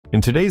In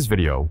today's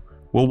video,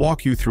 we'll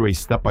walk you through a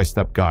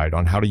step-by-step guide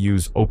on how to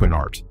use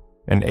openart,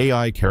 an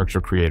AI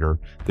character creator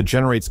that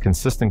generates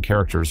consistent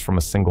characters from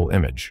a single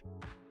image.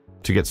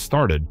 To get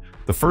started,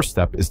 the first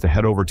step is to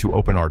head over to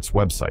openart's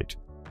website.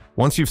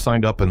 Once you've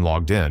signed up and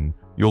logged in,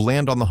 you'll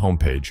land on the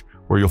homepage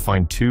where you'll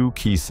find two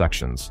key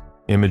sections,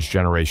 image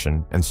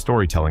generation and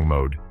storytelling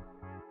mode.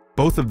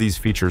 Both of these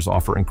features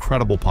offer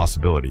incredible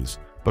possibilities,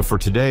 but for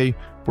today,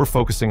 we're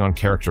focusing on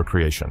character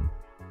creation.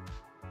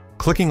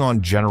 Clicking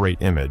on Generate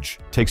Image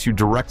takes you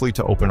directly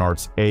to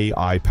openart's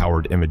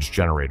AI-powered image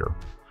generator.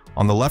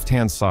 On the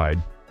left-hand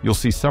side, you'll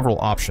see several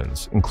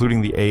options,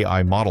 including the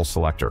AI model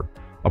selector,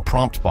 a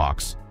prompt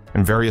box,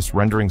 and various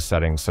rendering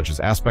settings such as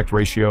aspect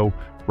ratio,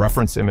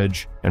 reference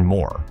image, and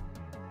more.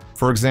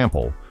 For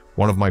example,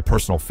 one of my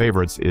personal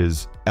favorites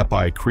is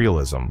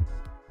epicrealism,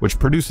 which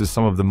produces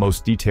some of the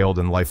most detailed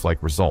and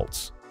lifelike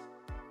results.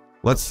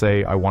 Let's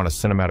say I want a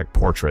cinematic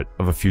portrait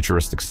of a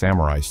futuristic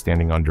samurai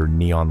standing under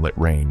neon-lit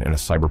rain in a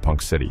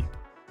cyberpunk city.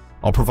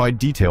 I'll provide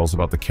details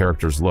about the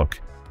character's look,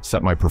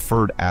 set my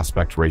preferred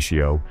aspect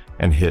ratio,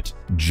 and hit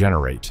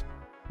Generate.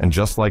 And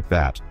just like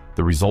that,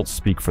 the results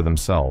speak for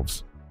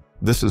themselves.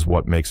 This is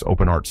what makes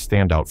openart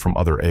stand out from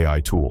other AI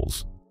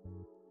tools.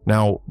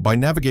 Now, by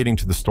navigating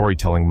to the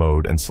storytelling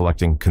mode and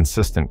selecting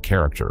Consistent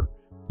Character,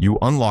 you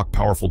unlock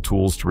powerful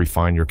tools to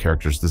refine your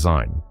character's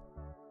design.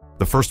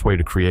 The first way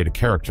to create a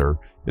character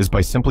is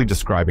by simply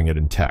describing it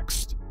in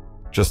text.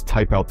 Just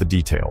type out the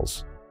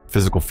details,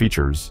 physical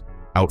features,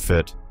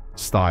 outfit,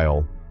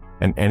 style,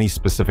 and any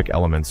specific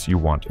elements you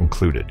want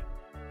included.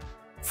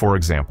 For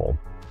example,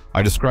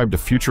 I described a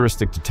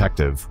futuristic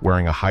detective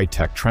wearing a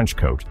high-tech trench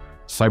coat,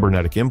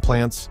 cybernetic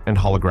implants, and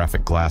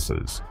holographic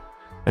glasses.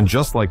 And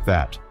just like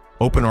that,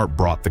 openart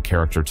brought the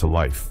character to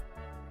life.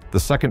 The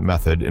second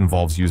method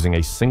involves using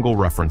a single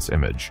reference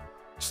image.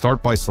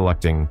 Start by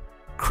selecting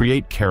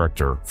Create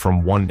Character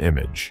from one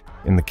image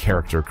in the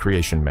Character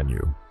Creation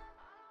menu.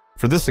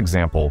 For this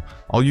example,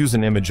 I'll use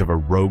an image of a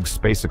rogue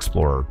space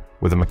explorer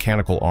with a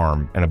mechanical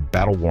arm and a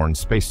battle-worn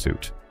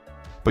spacesuit.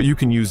 But you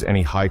can use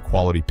any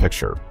high-quality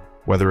picture,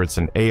 whether it's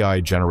an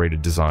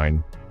AI-generated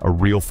design, a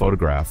real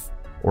photograph,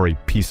 or a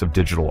piece of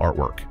digital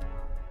artwork.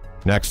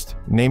 Next,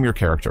 name your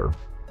character.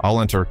 I'll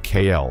enter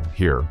KL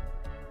here.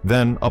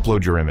 Then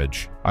upload your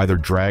image. Either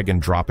drag and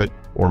drop it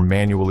or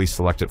manually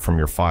select it from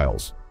your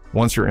files.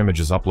 Once your image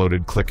is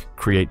uploaded, click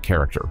Create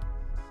Character.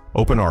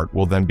 Openart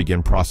will then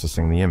begin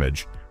processing the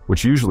image,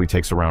 which usually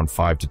takes around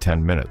 5 to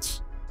 10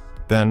 minutes.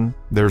 Then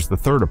there's the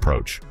third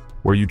approach,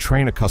 where you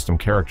train a custom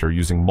character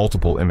using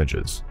multiple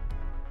images.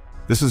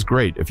 This is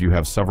great if you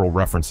have several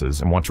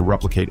references and want to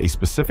replicate a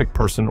specific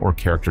person or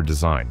character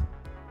design.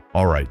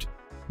 Alright,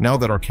 now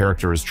that our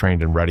character is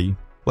trained and ready,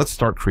 let's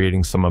start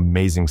creating some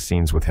amazing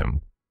scenes with him.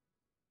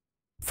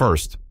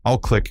 First, I'll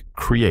click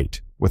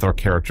Create with our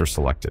character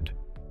selected.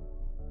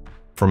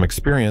 From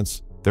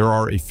experience, there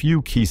are a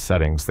few key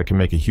settings that can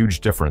make a huge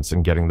difference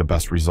in getting the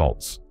best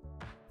results.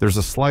 There's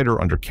a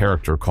slider under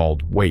Character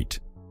called Weight.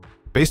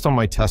 Based on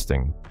my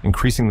testing,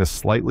 increasing this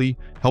slightly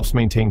helps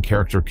maintain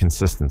character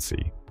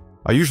consistency.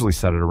 I usually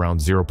set it around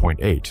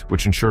 0.8,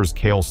 which ensures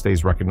Kale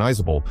stays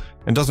recognizable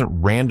and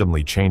doesn't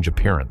randomly change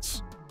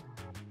appearance.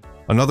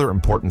 Another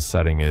important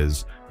setting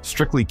is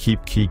strictly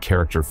keep key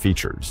character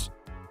features.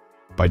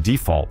 By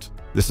default,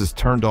 this is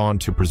turned on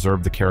to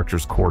preserve the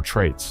character's core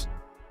traits.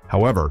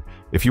 However,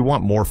 if you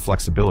want more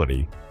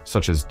flexibility,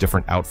 such as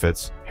different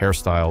outfits,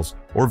 hairstyles,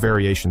 or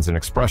variations in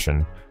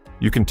expression,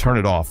 you can turn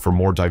it off for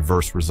more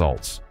diverse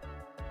results.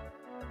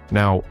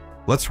 Now,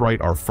 let's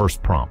write our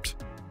first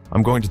prompt.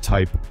 I'm going to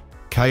type,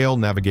 Kael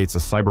navigates a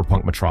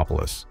cyberpunk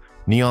metropolis,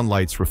 neon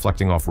lights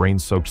reflecting off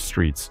rain-soaked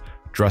streets,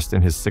 dressed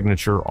in his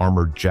signature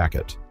armored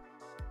jacket.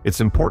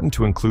 It's important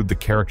to include the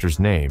character's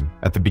name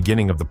at the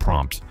beginning of the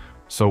prompt,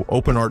 so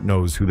openart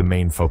knows who the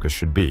main focus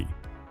should be.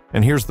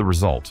 And here's the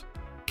result.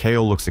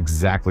 Kael looks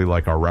exactly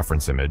like our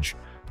reference image,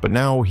 but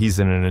now he's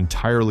in an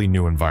entirely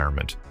new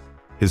environment.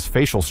 His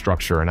facial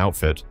structure and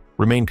outfit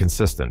remain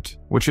consistent,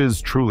 which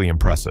is truly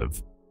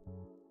impressive.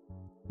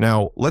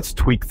 Now, let's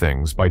tweak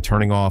things by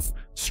turning off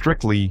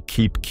strictly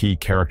keep key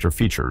character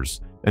features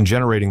and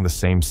generating the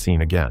same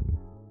scene again.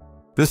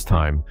 This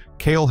time,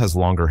 Kael has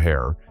longer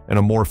hair and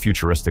a more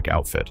futuristic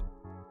outfit.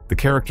 The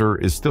character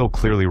is still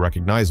clearly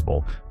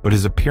recognizable, but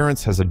his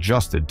appearance has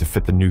adjusted to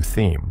fit the new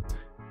theme.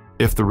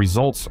 If the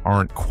results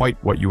aren't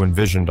quite what you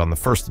envisioned on the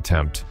first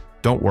attempt,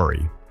 don't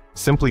worry.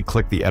 Simply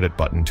click the Edit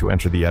button to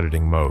enter the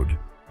editing mode.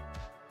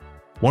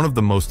 One of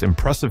the most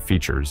impressive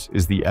features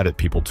is the Edit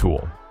People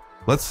tool.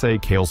 Let's say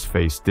Kael's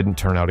face didn't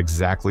turn out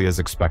exactly as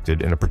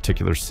expected in a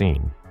particular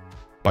scene.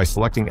 By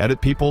selecting Edit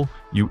People,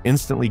 you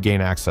instantly gain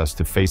access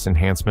to face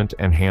enhancement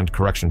and hand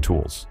correction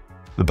tools.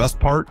 The best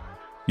part?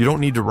 You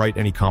don't need to write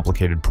any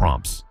complicated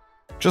prompts.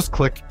 Just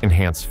click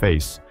Enhance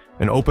Face,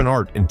 and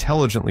openart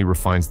intelligently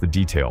refines the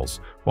details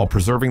while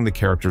preserving the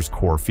character's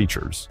core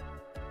features.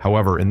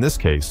 However, in this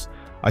case,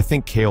 I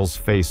think Kael's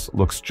face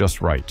looks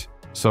just right,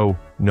 so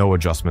no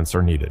adjustments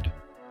are needed.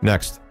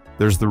 Next,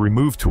 there's the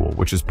Remove tool,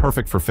 which is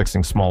perfect for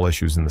fixing small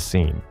issues in the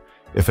scene.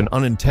 If an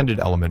unintended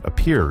element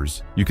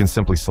appears, you can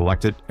simply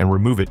select it and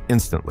remove it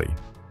instantly.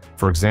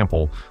 For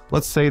example,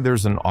 let's say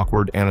there's an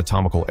awkward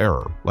anatomical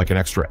error, like an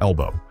extra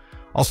elbow.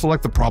 I'll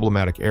select the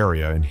problematic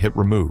area and hit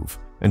remove,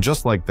 and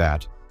just like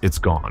that, it's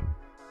gone.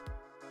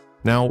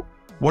 Now,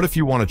 what if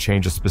you want to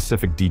change a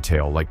specific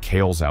detail like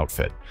Kale's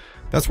outfit?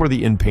 That's where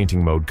the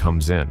in-painting mode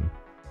comes in.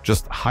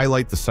 Just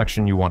highlight the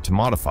section you want to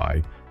modify,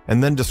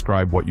 and then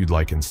describe what you'd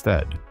like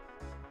instead.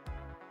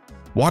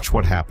 Watch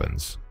what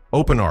happens.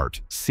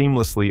 OpenArt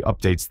seamlessly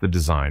updates the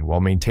design while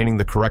maintaining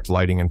the correct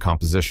lighting and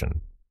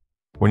composition.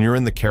 When you're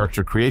in the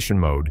character creation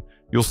mode,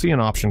 you'll see an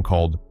option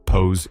called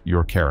Pose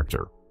Your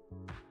Character.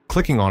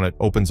 Clicking on it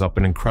opens up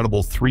an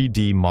incredible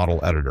 3D model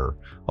editor,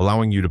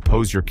 allowing you to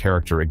pose your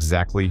character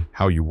exactly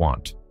how you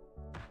want.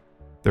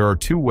 There are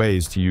two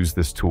ways to use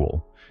this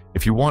tool.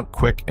 If you want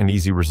quick and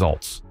easy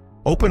results,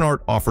 OpenArt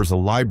offers a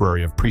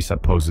library of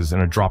preset poses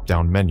in a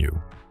drop-down menu.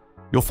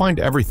 You'll find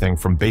everything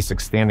from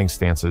basic standing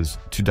stances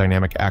to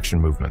dynamic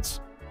action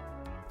movements.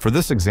 For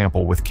this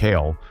example with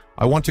Kale,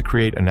 I want to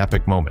create an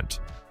epic moment.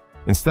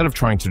 Instead of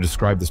trying to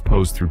describe this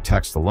pose through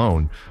text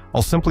alone,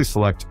 I'll simply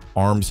select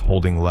arms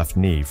holding left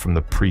knee from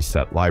the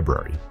preset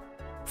library.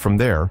 From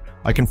there,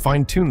 I can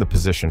fine-tune the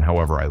position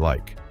however I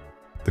like.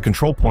 The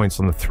control points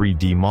on the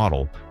 3D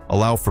model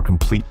allow for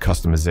complete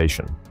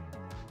customization.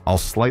 I'll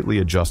slightly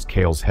adjust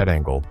Kale's head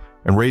angle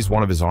and raise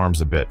one of his arms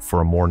a bit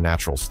for a more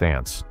natural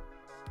stance.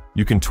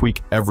 You can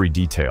tweak every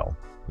detail,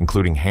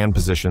 including hand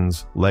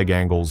positions, leg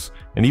angles,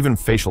 and even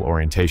facial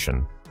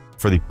orientation,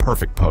 for the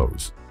perfect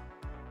pose.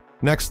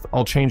 Next,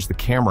 I'll change the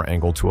camera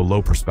angle to a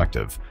low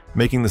perspective,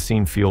 making the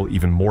scene feel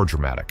even more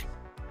dramatic.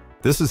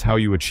 This is how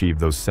you achieve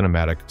those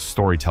cinematic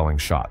storytelling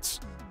shots.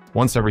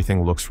 Once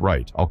everything looks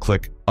right, I'll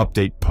click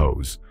Update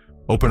Pose.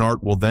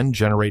 OpenArt will then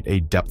generate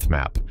a depth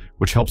map,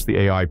 which helps the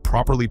AI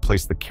properly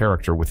place the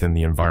character within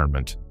the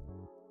environment.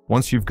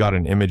 Once you've got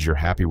an image you're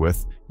happy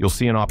with, you'll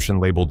see an option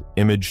labeled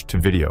Image to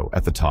Video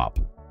at the top.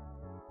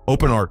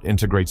 OpenArt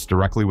integrates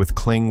directly with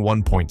Kling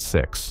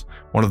 1.6,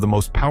 one of the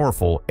most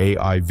powerful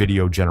AI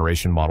video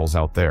generation models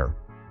out there.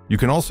 You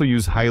can also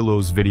use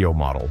Hailuo's video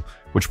model,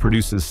 which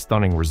produces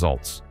stunning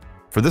results.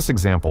 For this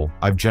example,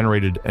 I've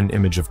generated an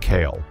image of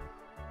Kale.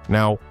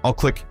 Now, I'll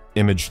click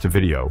Image to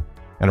Video,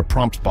 and a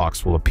prompt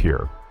box will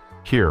appear.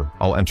 Here,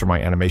 I'll enter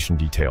my animation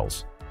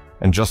details.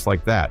 And just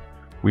like that,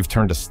 we've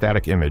turned a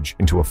static image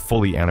into a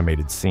fully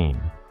animated scene.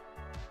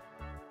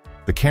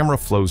 The camera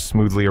flows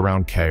smoothly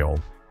around Kale,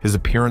 his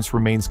appearance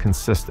remains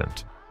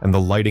consistent, and the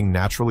lighting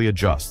naturally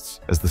adjusts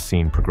as the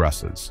scene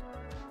progresses.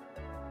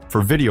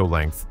 For video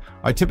length,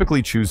 I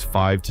typically choose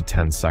 5 to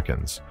 10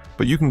 seconds,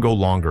 but you can go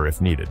longer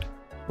if needed.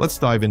 Let's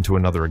dive into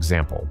another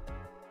example.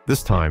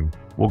 This time,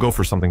 we'll go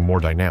for something more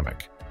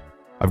dynamic.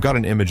 I've got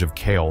an image of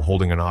Kale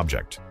holding an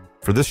object.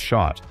 For this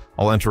shot,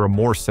 I'll enter a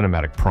more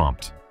cinematic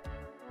prompt.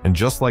 And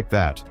just like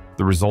that,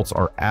 the results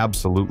are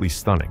absolutely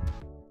stunning.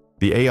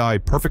 The AI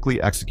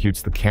perfectly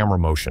executes the camera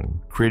motion,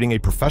 creating a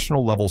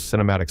professional-level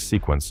cinematic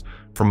sequence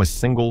from a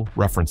single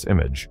reference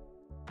image.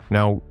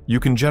 Now, you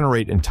can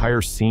generate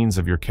entire scenes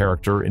of your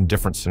character in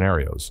different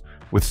scenarios,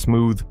 with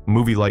smooth,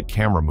 movie-like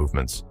camera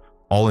movements,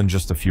 all in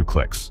just a few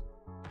clicks.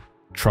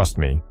 Trust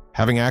me,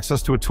 having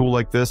access to a tool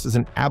like this is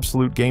an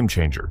absolute game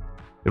changer.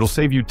 It'll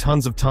save you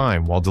tons of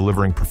time while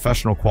delivering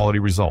professional quality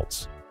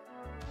results.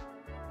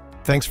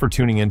 Thanks for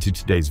tuning into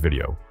today's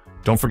video.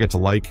 Don't forget to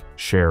like,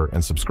 share,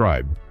 and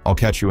subscribe. I'll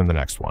catch you in the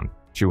next one.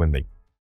 See you in the